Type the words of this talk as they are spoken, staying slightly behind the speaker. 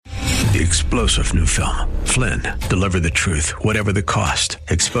The explosive new film, Flynn, deliver the truth, whatever the cost,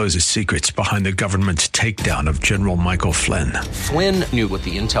 exposes secrets behind the government's takedown of General Michael Flynn. Flynn knew what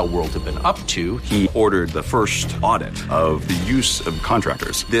the intel world had been up to. He ordered the first audit of the use of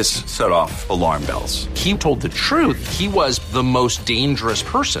contractors. This set off alarm bells. He told the truth. He was the most dangerous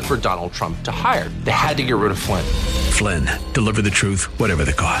person for Donald Trump to hire. They had to get rid of Flynn. Flynn, deliver the truth, whatever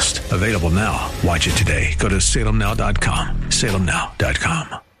the cost. Available now. Watch it today. Go to salemnow.com.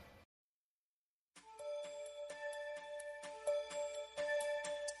 salemnow.com.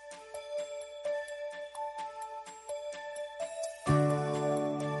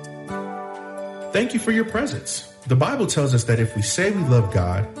 Thank you for your presence. The Bible tells us that if we say we love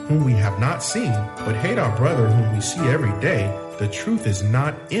God, whom we have not seen, but hate our brother whom we see every day, the truth is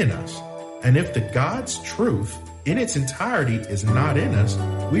not in us. And if the God's truth in its entirety is not in us,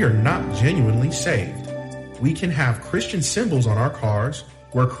 we are not genuinely saved. We can have Christian symbols on our cars,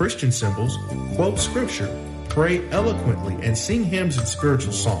 wear Christian symbols, quote scripture, pray eloquently, and sing hymns and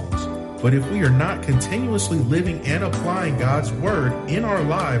spiritual songs. But if we are not continuously living and applying God's word in our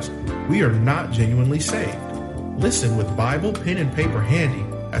lives, we are not genuinely saved. Listen with Bible, pen, and paper handy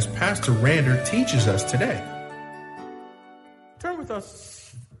as Pastor Rander teaches us today. Turn with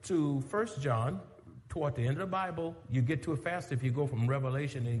us to 1 John. Toward the end of the Bible, you get to it fast if you go from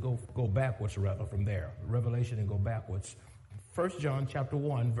Revelation and go backwards rather from there. Revelation and go backwards. 1 John chapter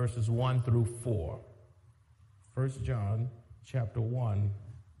 1, verses 1 through 4. 1 John chapter 1,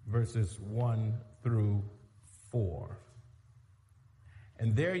 verses 1 through 4.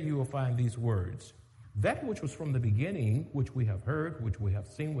 And there you will find these words. That which was from the beginning, which we have heard, which we have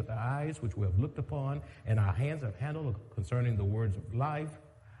seen with our eyes, which we have looked upon, and our hands have handled concerning the words of life.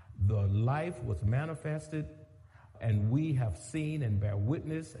 The life was manifested, and we have seen and bear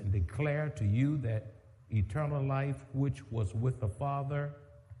witness and declare to you that eternal life which was with the Father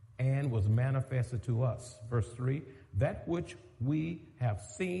and was manifested to us. Verse 3, that which we have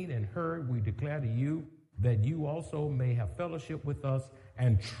seen and heard, we declare to you, that you also may have fellowship with us.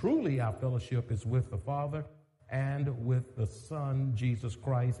 And truly our fellowship is with the Father and with the Son, Jesus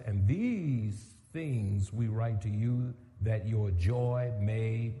Christ. And these things we write to you, that your joy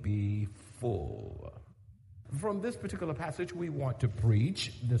may be full. From this particular passage, we want to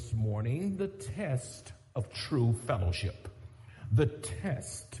preach this morning the test of true fellowship. The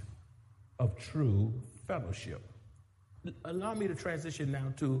test of true fellowship. Allow me to transition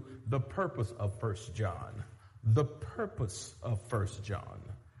now to the purpose of 1 John. The purpose of 1 John.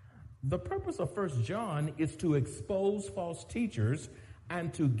 The purpose of 1 John is to expose false teachers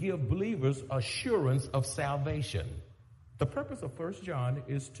and to give believers assurance of salvation. The purpose of 1 John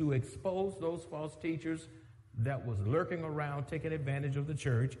is to expose those false teachers that was lurking around, taking advantage of the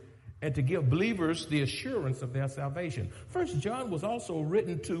church, and to give believers the assurance of their salvation. 1 John was also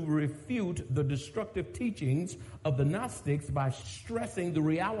written to refute the destructive teachings of the Gnostics by stressing the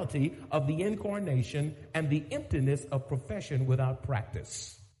reality of the incarnation and the emptiness of profession without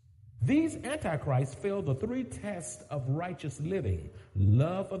practice. These antichrists failed the three tests of righteous living: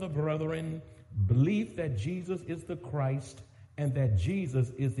 love for the brethren, belief that Jesus is the Christ, and that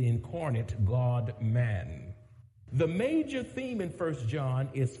Jesus is the incarnate God-man. The major theme in 1 John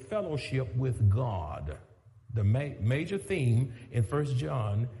is fellowship with God. The major theme in 1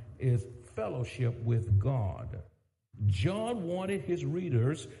 John is fellowship with God. John wanted his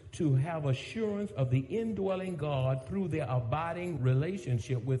readers to have assurance of the indwelling God through their abiding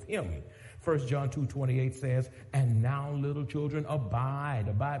relationship with him. 1 John 2:28 says, and now, little children, abide.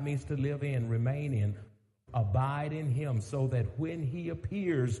 Abide means to live in, remain in. Abide in him so that when he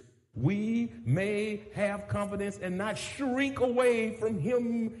appears, we may have confidence and not shrink away from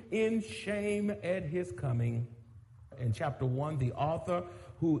him in shame at his coming. In chapter 1, the author,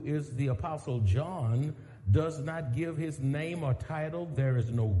 who is the Apostle John, does not give his name or title. There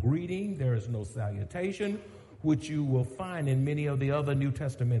is no greeting. There is no salutation, which you will find in many of the other New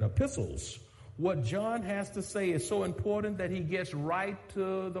Testament epistles. What John has to say is so important that he gets right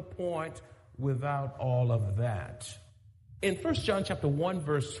to the point without all of that. In 1 John chapter 1,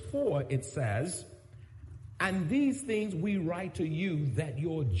 verse 4, it says, and these things we write to you that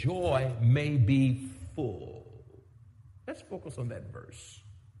your joy may be full. Let's focus on that verse.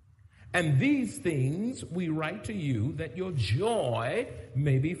 And these things we write to you that your joy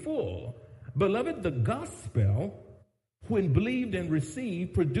may be full. Beloved, the gospel, when believed and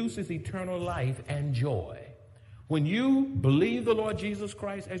received, produces eternal life and joy. When you believe the Lord Jesus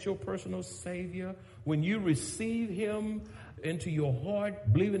Christ as your personal Savior, when you receive him into your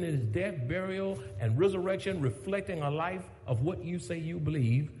heart, believing in his death, burial, and resurrection, reflecting a life of what you say you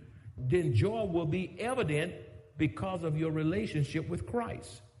believe, then joy will be evident because of your relationship with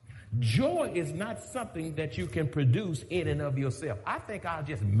Christ. Joy is not something that you can produce in and of yourself. I think I'll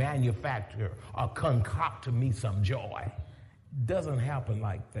just manufacture or concoct to me some joy. Doesn't happen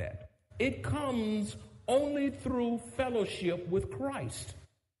like that. It comes only through fellowship with Christ.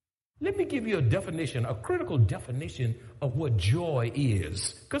 Let me give you a definition, a critical definition of what joy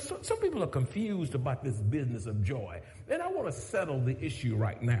is. Because some people are confused about this business of joy. And I want to settle the issue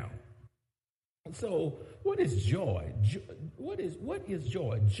right now. So, what is joy? What is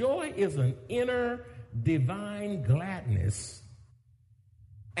joy? Joy is an inner divine gladness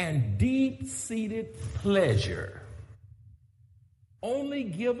and deep-seated pleasure only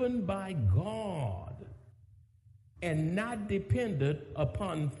given by God and not dependent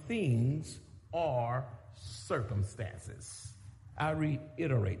upon things or circumstances. I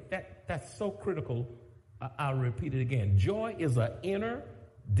reiterate, that's so critical. I'll repeat it again. Joy is an inner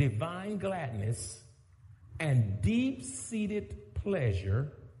divine gladness and deep-seated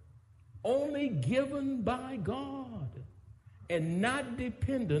pleasure only given by God and not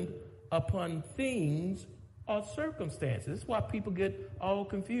dependent upon things or circumstances. That's why people get all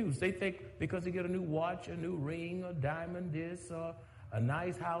confused. They think because they get a new watch, a new ring, a diamond, this, a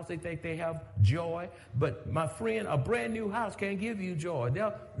nice house, they think they have joy. But my friend, a brand new house can't give you joy.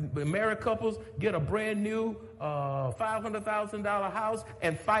 Married couples get a brand new $500,000 house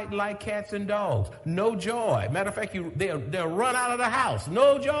and fight like cats and dogs. No joy. Matter of fact, they'll run out of the house.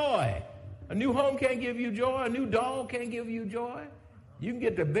 No joy. A new home can't give you joy. A new dog can't give you joy. You can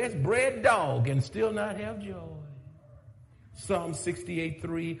get the best bred dog and still not have joy. Psalm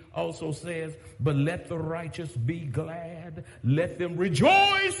 68:3 also says, but let the righteous be glad. Let them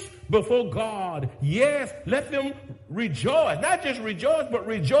rejoice before God. Yes, let them rejoice. Not just rejoice, but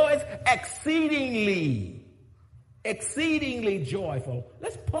rejoice exceedingly. Exceedingly joyful.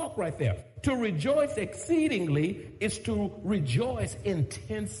 Let's park right there. To rejoice exceedingly is to rejoice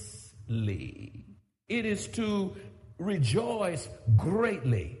intensely. It is to rejoice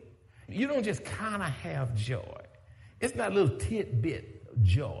greatly. You don't just kind of have joy. It's not a little tidbit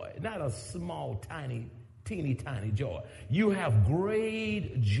joy, not a small, teeny tiny joy. You have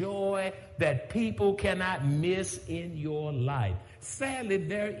great joy that people cannot miss in your life. Sadly,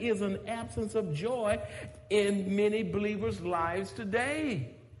 there is an absence of joy in many believers' lives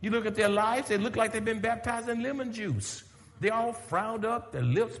today. You look at their lives, they look like they've been baptized in lemon juice. They're all frowned up, their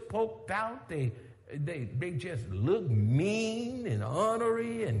lips poked out, they just look mean and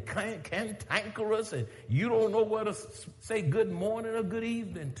ornery and cantankerous, and you don't know whether to say good morning or good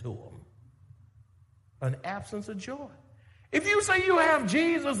evening to them. An absence of joy. If you say you have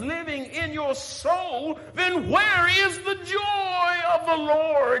Jesus living in your soul, then where is the joy of the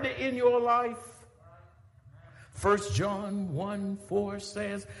Lord in your life? 1 John 1:4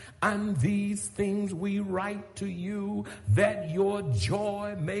 says, and these things we write to you that your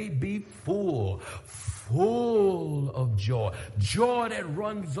joy may be full of joy. Joy that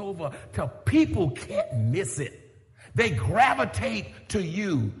runs over till people can't miss it. They gravitate to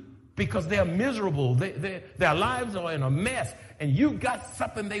you because they're miserable. Their lives are in a mess, and you got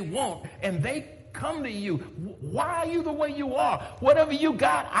something they want, and they come to you. Why are you the way you are? Whatever you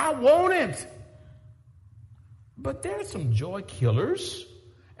got, I want it. But there are some joy killers,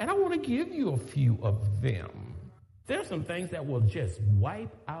 and I want to give you a few of them. There are some things that will just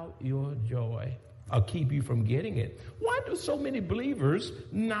wipe out your joy or keep you from getting it. Why do so many believers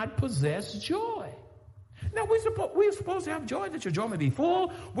not possess joy? Now, we're supposed to have joy, that your joy may be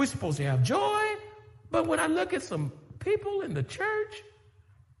full. We're supposed to have joy. But when I look at some people in the church,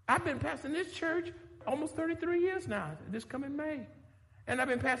 I've been pastoring this church almost 33 years now, this coming May. And I've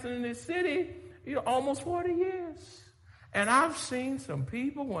been pastoring in this city almost 40 years. And I've seen some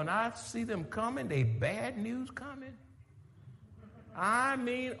people, when I see them coming, they bad news coming. I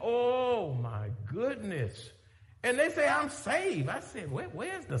mean, oh my goodness. And they say, I'm saved. I said,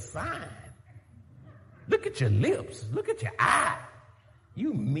 where's the sign? Look at your lips. Look at your eye.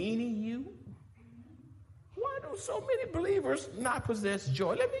 You meanie, you. Why do so many believers not possess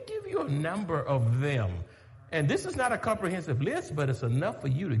joy? Let me give you a number of them. And this is not a comprehensive list, but it's enough for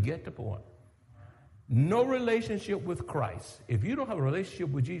you to get the point. No relationship with Christ. If you don't have a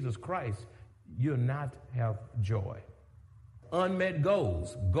relationship with Jesus Christ, you'll not have joy. Unmet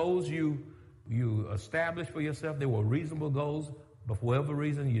goals. Goals you established for yourself. They were reasonable goals, but for whatever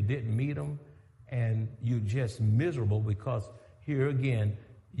reason you didn't meet them, and you're just miserable because here again,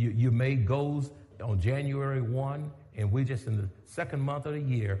 you made goals on January 1, and we're just in the second month of the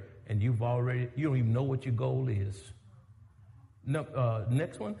year, and you don't even know what your goal is. No,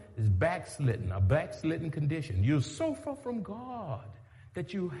 next one is backslidden, a backslidden condition. You're so far from God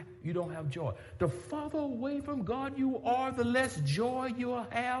that you don't have joy. The farther away from God you are, the less joy you'll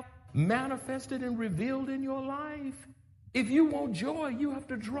have manifested and revealed in your life. If you want joy, you have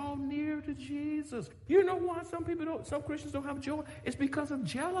to draw near to Jesus. You know why some Christians don't have joy? It's because of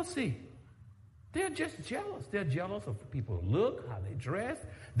jealousy. They're just jealous. They're jealous of people's look, how they dress.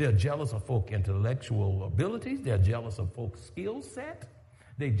 They're jealous of folk skill set.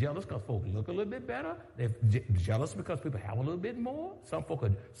 They're jealous because folk look a little bit better. They're jealous because people have a little bit more.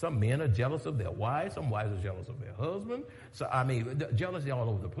 Some men are jealous of their wives. Some wives are jealous of their husband. So, jealousy all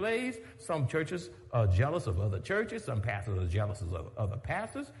over the place. Some churches are jealous of other churches. Some pastors are jealous of other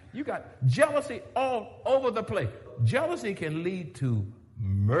pastors. You got jealousy all over the place. Jealousy can lead to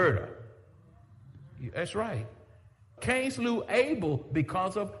murder. That's right. Cain slew Abel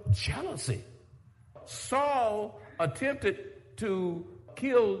because of jealousy. Saul attempted to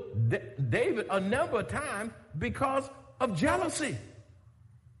kill David a number of times because of jealousy.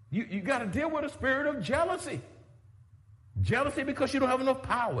 You got to deal with a spirit of jealousy. Jealousy because you don't have enough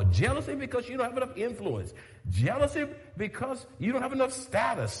power. Jealousy because you don't have enough influence. Jealousy because you don't have enough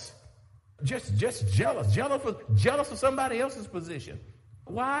status. Just jealous. Jealous of somebody else's position.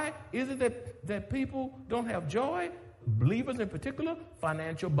 Why is it that people don't have joy? Believers in particular,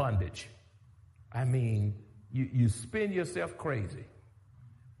 financial bondage. You spend yourself crazy.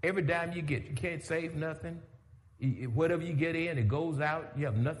 Every dime you get, you can't save nothing. Whatever you get in, it goes out. You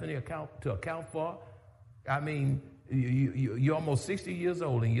have nothing to account for. You're almost 60 years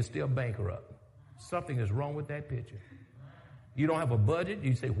old and you're still bankrupt. Something is wrong with that picture. You don't have a budget.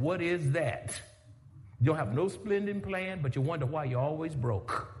 You say, what is that? You don't have no splendid plan, but you wonder why you're always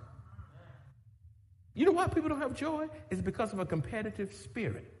broke. You know why people don't have joy? It's because of a competitive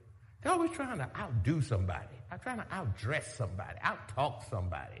spirit. They're always trying to outdo somebody. I'm trying to outdress somebody, outtalk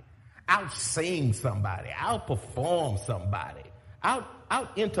somebody, outsing somebody, outperform somebody,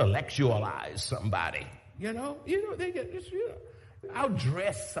 out-intellectualize somebody. They get just,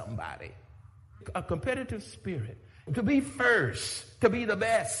 outdress somebody. A competitive spirit. To be first, to be the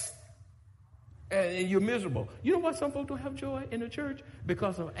best. And you're miserable. You know why some folks don't have joy in the church?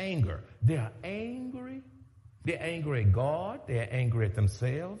 Because of anger. They're angry. They're angry at God. They're angry at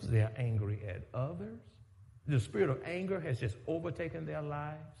themselves. They're angry at others. The spirit of anger has just overtaken their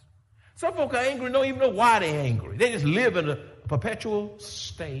lives. Some folk are angry and don't even know why they're angry. They just live in a perpetual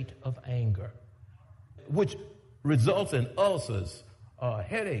state of anger, which results in ulcers,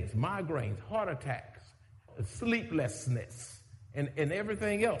 headaches, migraines, heart attacks, sleeplessness, and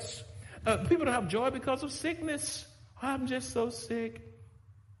everything else. People don't have joy because of sickness. I'm just so sick.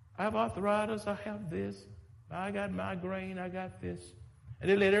 I have arthritis. I have this. I got migraine. I got this. And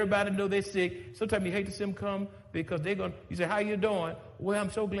they let everybody know they're sick. Sometimes you hate to see them come because you say, how you doing? Well,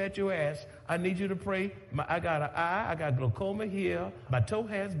 I'm so glad you asked. I need you to pray. I got an eye. I got glaucoma here. My toe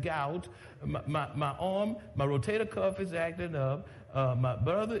has gout. My arm, my rotator cuff is acting up. My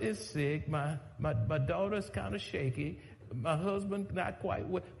brother is sick. My daughter's kind of shaky. My husband not quite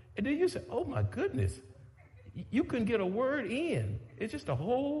well. And then you say, oh, my goodness. You couldn't get a word in. It's just a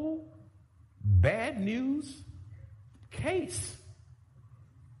whole bad news case.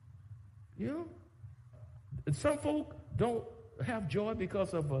 Some folk don't have joy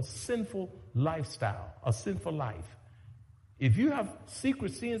because of a sinful lifestyle, a sinful life. If you have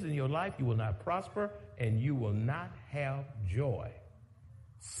secret sins in your life, you will not prosper and you will not have joy.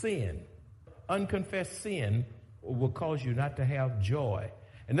 Sin, unconfessed sin, will cause you not to have joy.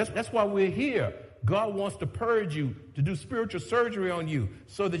 And that's why we're here. God wants to purge you, to do spiritual surgery on you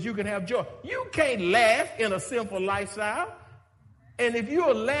so that you can have joy. You can't laugh in a sinful lifestyle. And if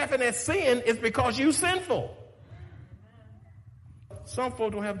you're laughing at sin, it's because you're sinful. Some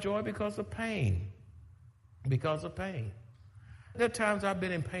folks don't have joy because of pain. Because of pain. There are times I've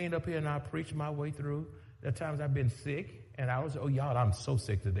been in pain up here and I preach my way through. There are times I've been sick and I was, y'all, I'm so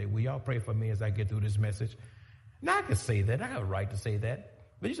sick today. Will y'all pray for me as I get through this message? Now I can say that. I have a right to say that.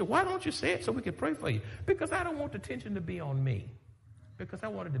 But you said, why don't you say it so we can pray for you? Because I don't want the attention to be on me. Because I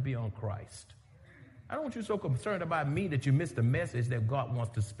want it to be on Christ. I don't want you so concerned about me that you miss the message that God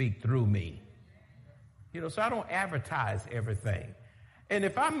wants to speak through me. So I don't advertise everything. And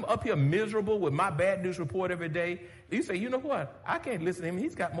if I'm up here miserable with my bad news report every day, you say, you know what? I can't listen to him.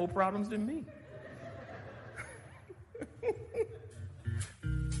 He's got more problems than me.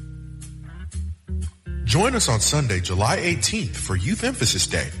 Join us on Sunday, July 18th for Youth Emphasis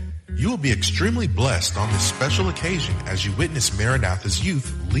Day. You will be extremely blessed on this special occasion as you witness Maranatha's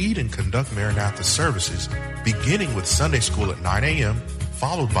youth lead and conduct Maranatha services, beginning with Sunday school at 9 a.m.,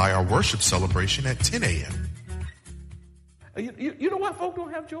 followed by our worship celebration at 10 a.m. You know why folk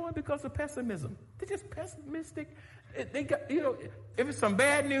don't have joy? Because of pessimism. They're just pessimistic. They got, if it's some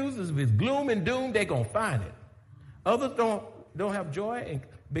bad news, if it's gloom and doom, they're going to find it. Others don't have joy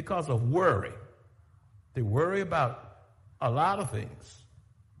because of worry. They worry about a lot of things.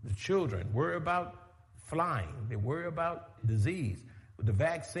 The children worry about flying. They worry about disease, the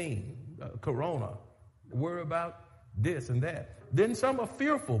vaccine, corona. They worry about this and that. Then some are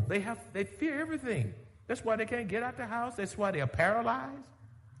fearful. They fear everything. That's why they can't get out the house. That's why they are paralyzed.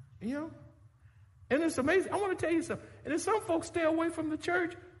 And it's amazing. I want to tell you something. And then some folks stay away from the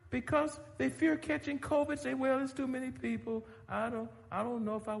church because they fear catching COVID. Say, well, there's too many people. I don't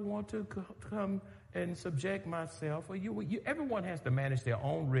know if I want to come and subject myself. Or everyone has to manage their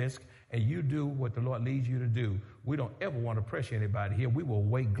own risk, and you do what the Lord leads you to do. We don't ever want to pressure anybody here. We will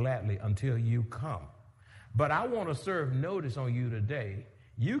wait gladly until you come. But I want to serve notice on you today.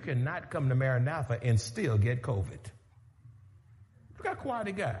 You cannot come to Maranatha and still get COVID. Look how quiet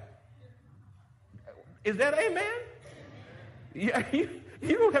it got. Is that amen? Yeah, you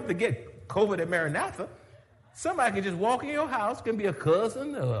don't have to get COVID at Maranatha. Somebody can just walk in your house, can be a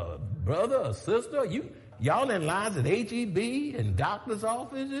cousin, a brother, a sister. Y'all in lines at H-E-B and doctor's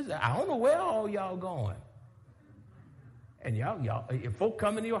offices. I don't know where all y'all going. And y'all, if folk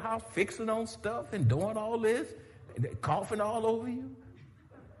come into your house fixing on stuff and doing all this, and coughing all over you,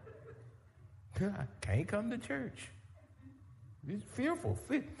 I can't come to church. He's fearful.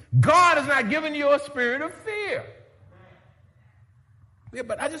 God has not given you a spirit of fear. Yeah,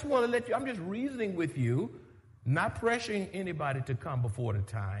 but I just want to let you, I'm just reasoning with you, not pressuring anybody to come before the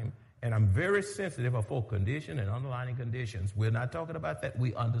time. And I'm very sensitive of folk condition and underlying conditions. We're not talking about that.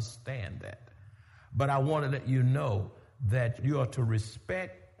 We understand that. But I want to let you know that you are to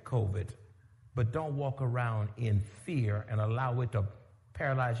respect COVID, but don't walk around in fear and allow it to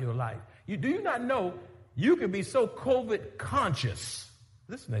paralyze your life. Do you not know you can be so COVID conscious?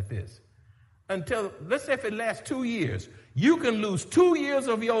 Listen at this. Until, let's say if it lasts 2 years, you can lose 2 years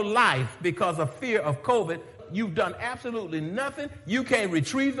of your life because of fear of COVID. You've done absolutely nothing. You can't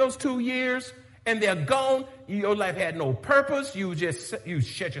retrieve those 2 years, and they're gone. Your life had no purpose. You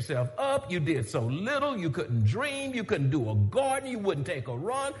shut yourself up. You did so little. You couldn't dream. You couldn't do a garden. You wouldn't take a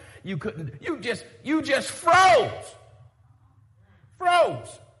run. You just froze.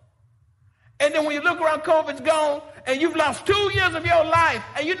 Froze. And then when you look around, COVID's gone, and you've lost 2 years of your life,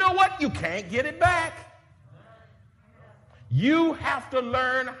 and you know what? You can't get it back. You have to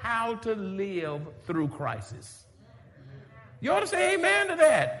learn how to live through crisis. You ought to say amen to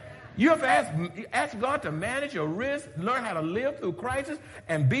that. You have to ask God to manage your risk, learn how to live through crisis,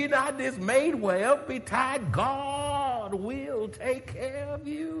 and be not dismayed, wherever betide, God will take care of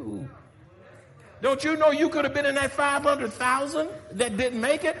you. Don't you know you could have been in that 500,000 that didn't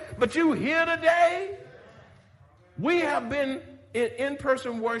make it, but you here today? We have been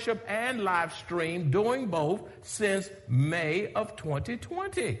in-person worship and live stream, doing both since May of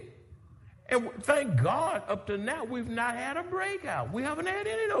 2020. And thank God, up to now, we've not had a breakout. We haven't had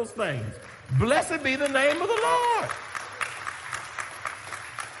any of those things. Blessed be the name of the Lord.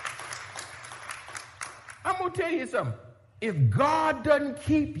 I'm going to tell you something. If God doesn't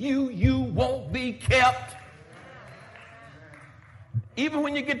keep you, you won't be kept. Even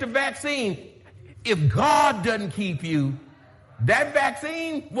when you get the vaccine, if God doesn't keep you, that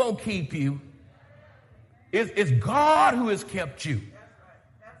vaccine won't keep you. It's God who has kept you.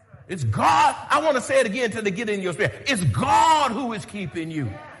 It's God. I want to say it again until they get in your spirit. It's God who is keeping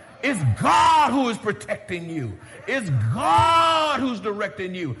you. It's God who is protecting you. It's God who's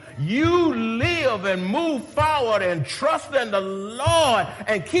directing you. You live and move forward and trust in the Lord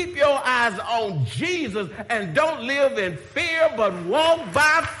and keep your eyes on Jesus and don't live in fear but walk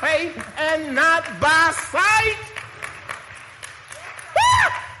by faith and not by sight.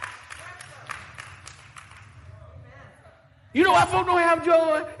 You know why folks don't have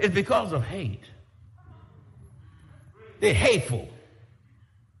joy? It's because of hate. They're hateful.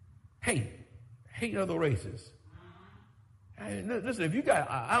 Hate other races. And listen, if you got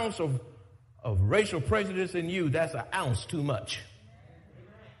an ounce of racial prejudice in you, that's an ounce too much.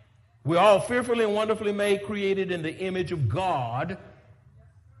 We're all fearfully and wonderfully made, created in the image of God.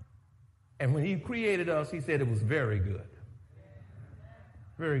 And when he created us, he said it was very good.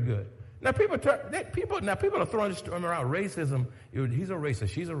 Very good. Now people are throwing this term around racism. He's a racist.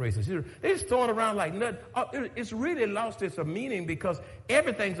 She's a racist. They're just throwing it around like nothing. It's really lost its meaning because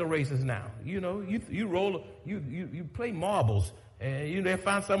everything's a racist now. You know, you play marbles, and they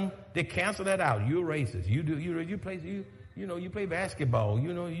find something, they cancel that out. You're racist. You play basketball.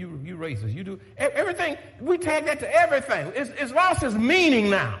 You racist. You do everything. We tag that to everything. It's lost its meaning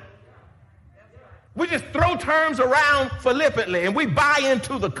now. We just throw terms around flippantly, and we buy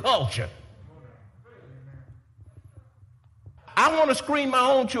into the culture. I want to screen my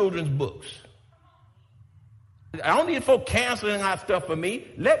own children's books. I don't need folk canceling out stuff for me.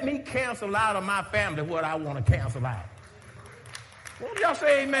 Let me cancel out of my family what I want to cancel out. Won't y'all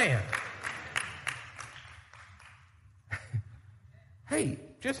say amen?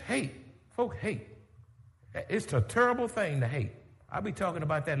 Hate, just hate. Folk hate. It's a terrible thing to hate. I'll be talking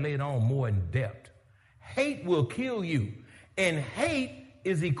about that later on more in depth. Hate will kill you. And hate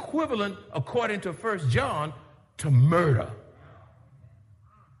is equivalent, according to 1 John, to murder.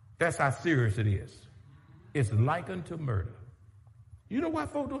 That's how serious it is. It's likened to murder. You know why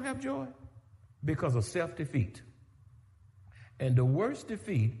folk don't have joy? Because of self-defeat. And the worst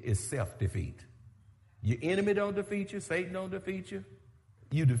defeat is self-defeat. Your enemy don't defeat you. Satan don't defeat you.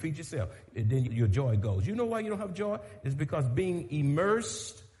 You defeat yourself. And then your joy goes. You know why you don't have joy? It's because being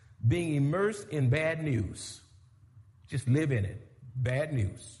immersed in bad news. Just live in it. Bad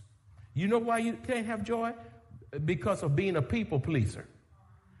news. You know why you can't have joy? Because of being a people pleaser.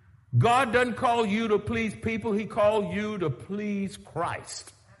 God doesn't call you to please people. He called you to please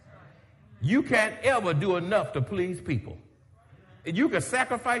Christ. You can't ever do enough to please people. You can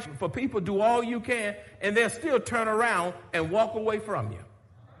sacrifice for people, do all you can, and they'll still turn around and walk away from you.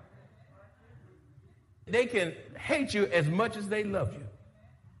 They can hate you as much as they love you.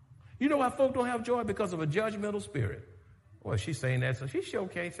 You know why folk don't have joy? Because of a judgmental spirit. Well, she's saying that, so she's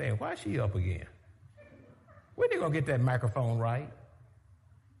okay saying, why is she up again? When they going to get that microphone right?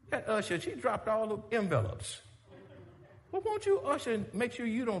 That usher, she dropped all the envelopes. Well, won't you, usher, make sure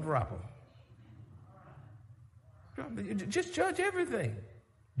you don't drop them? Just judge everything.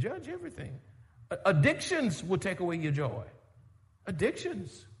 Judge everything. Addictions will take away your joy.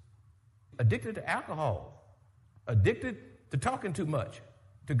 Addictions. Addicted to alcohol. Addicted to talking too much.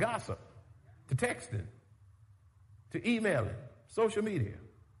 To gossip. To texting. To emailing. Social media.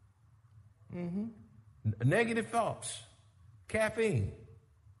 Negative thoughts. Caffeine.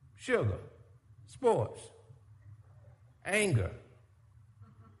 Sugar. Sports. Anger.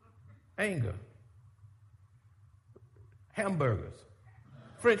 Hamburgers,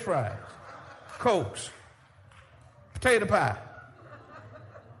 French fries, Cokes, potato pie,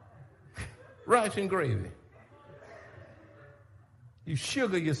 rice and gravy. You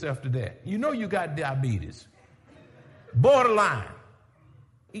sugar yourself to death. You know you got diabetes. Borderline.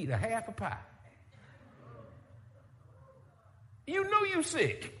 Eat a half a pie. You know you're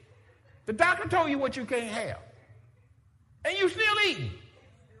sick. The doctor told you what you can't have. And you still eating.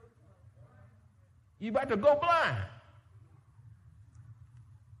 You about to go blind.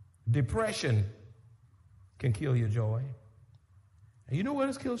 Depression can kill your joy. And you know what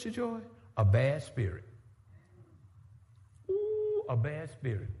else kills your joy? A bad spirit. Ooh, a bad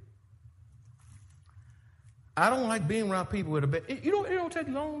spirit. I don't like being around people with a bad... You know, it don't take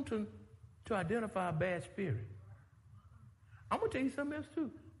long to identify a bad spirit. I'm going to tell you something else, too.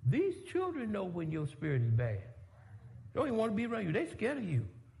 These children know when your spirit is bad. They don't even want to be around you. They're scared of you.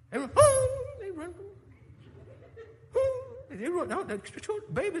 They run from you.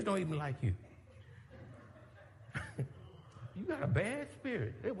 Babies don't even like you. You got a bad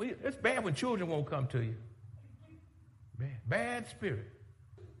spirit. It's bad when children won't come to you. Bad spirit.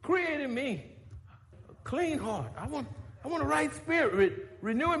 Create in me a clean heart. I want a right spirit.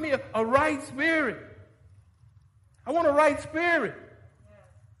 Renew in me a right spirit. I want a right spirit.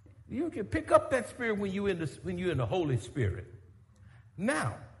 You can pick up that spirit when you're in the Holy Spirit.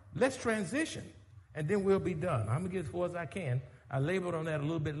 Now, let's transition. And then we'll be done. I'm going to get as far as I can. I labored on that a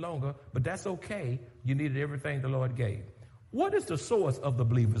little bit longer, but that's okay. You needed everything the Lord gave. What is the source of the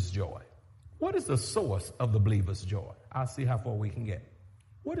believer's joy? What is the source of the believer's joy? I'll see how far we can get.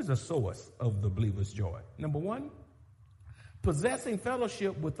 What is the source of the believer's joy? Number one, possessing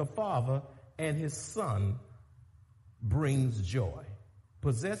fellowship with the Father and His Son brings joy.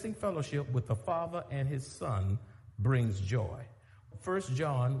 Possessing fellowship with the Father and His Son brings joy. 1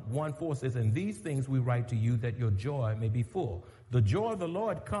 John 1:4 says, and these things we write to you that your joy may be full. The joy of the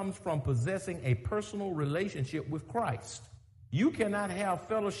Lord comes from possessing a personal relationship with Christ. You cannot have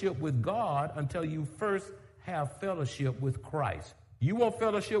fellowship with God until you first have fellowship with Christ. You want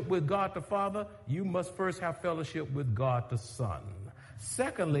fellowship with God the Father, you must first have fellowship with God the Son.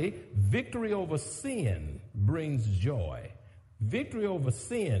 Secondly, victory over sin brings joy. Victory over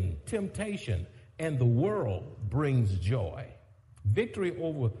sin, temptation, and the world brings joy. Victory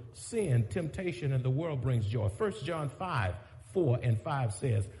over sin, temptation, and the world brings joy. 1 John 5:4-5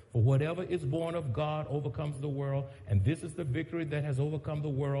 says, for whatever is born of God overcomes the world, and this is the victory that has overcome the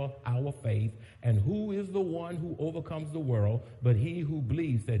world, our faith. And who is the one who overcomes the world but he who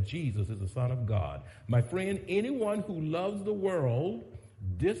believes that Jesus is the Son of God? My friend, anyone who loves the world,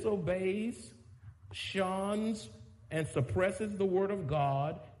 disobeys, shuns, and suppresses the word of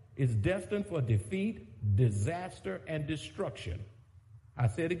God is destined for defeat, disaster, and destruction. I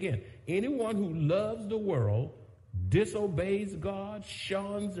say it again. Anyone who loves the world, disobeys God,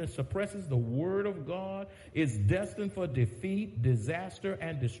 shuns and suppresses the word of God is destined for defeat, disaster,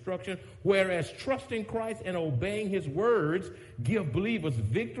 and destruction, whereas trusting Christ and obeying his words give believers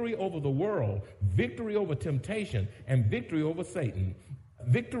victory over the world, victory over temptation, and victory over Satan,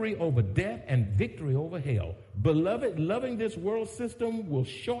 victory over death, and victory over hell. Beloved, loving this world system will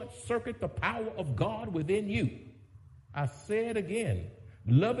short-circuit the power of God within you. I say it again.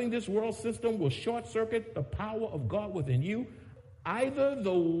 Loving this world system will short-circuit the power of God within you. Either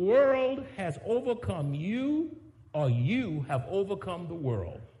the world has overcome you or you have overcome the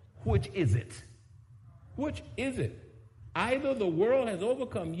world. Which is it? Which is it? Either the world has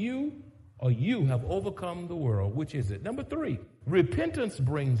overcome you or you have overcome the world. Which is it? Number 3, repentance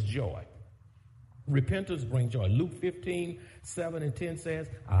brings joy. Repentance brings joy. Luke 15:7-10 says,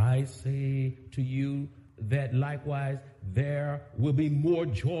 I say to you that likewise there will be more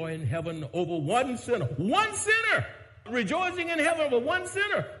joy in heaven over one sinner rejoicing in heaven over one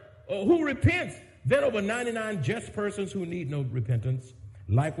sinner who repents than over 99 just persons who need no repentance.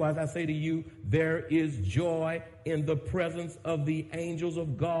 Likewise, I say to you, there is joy in the presence of the angels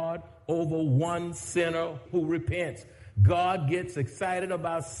of God over one sinner who repents. God gets excited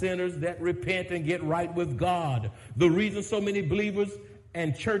about sinners that repent and get right with God. The reason so many believers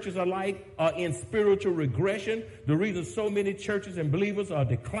and churches alike are in spiritual regression, the reason so many churches and believers are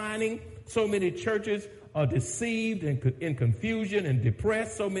declining, so many churches are deceived and in confusion and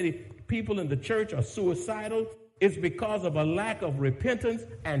depressed, so many people in the church are suicidal, is because of a lack of repentance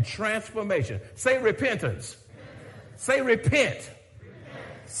and transformation. Say repentance. Say repent.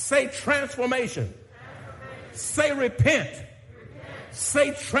 Say transformation. Say repent.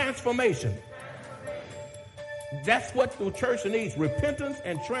 Say transformation. That's what the church needs, repentance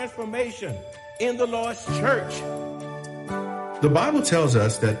and transformation in the Lord's church. The Bible tells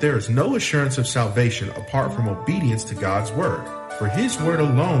us that there is no assurance of salvation apart from obedience to God's word, for his word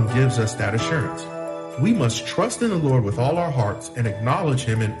alone gives us that assurance. We must trust in the Lord with all our hearts and acknowledge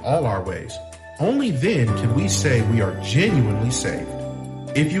him in all our ways. Only then can we say we are genuinely saved.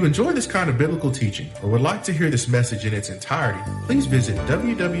 If you enjoy this kind of biblical teaching or would like to hear this message in its entirety, please visit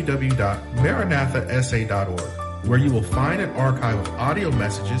www.maranathasa.org, where you will find an archive of audio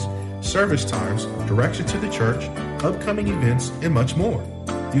messages, service times, direction to the church, upcoming events, and much more.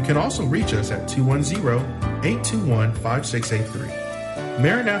 You can also reach us at 210-821-5683.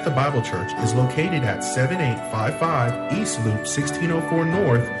 Maranatha Bible Church is located at 7855 East Loop 1604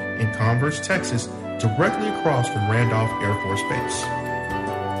 North in Converse, Texas, directly across from Randolph Air Force Base.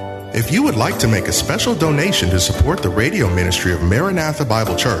 If you would like to make a special donation to support the radio ministry of Maranatha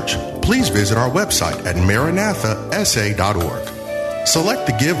Bible Church, please visit our website at maranathasa.org. Select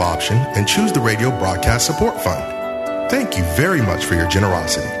the Give option and choose the Radio Broadcast Support Fund. Thank you very much for your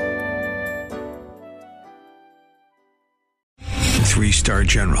generosity. 3-star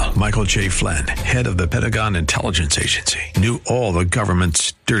General Michael J. Flynn, head of the Pentagon Intelligence Agency, knew all the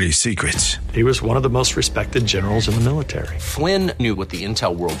government's dirty secrets. He was one of the most respected generals in the military. Flynn knew what the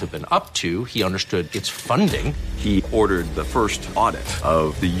intel world had been up to. He understood its funding. He ordered the first audit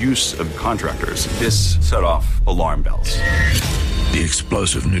of the use of contractors. This set off alarm bells. The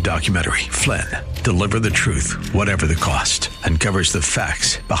explosive new documentary, Flynn, Deliver the Truth, Whatever the Cost, uncovers the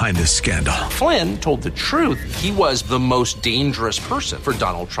facts behind this scandal. Flynn told the truth. He was the most dangerous person for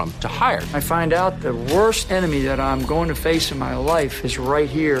Donald Trump to hire. I find out the worst enemy that I'm going to face in my life is right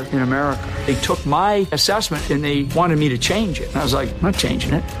here in America. They took my assessment and they wanted me to change it. And I was like, I'm not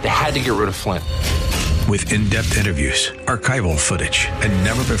changing it. They had to get rid of Flynn. With in-depth interviews, archival footage, and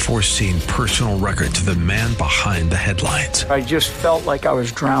never-before-seen personal records of the man behind the headlines. I just felt like I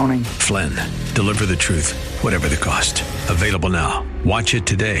was drowning. Flynn, Deliver the Truth, Whatever the Cost. Available now. Watch it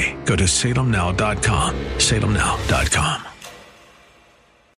today. Go to salemnow.com. salemnow.com.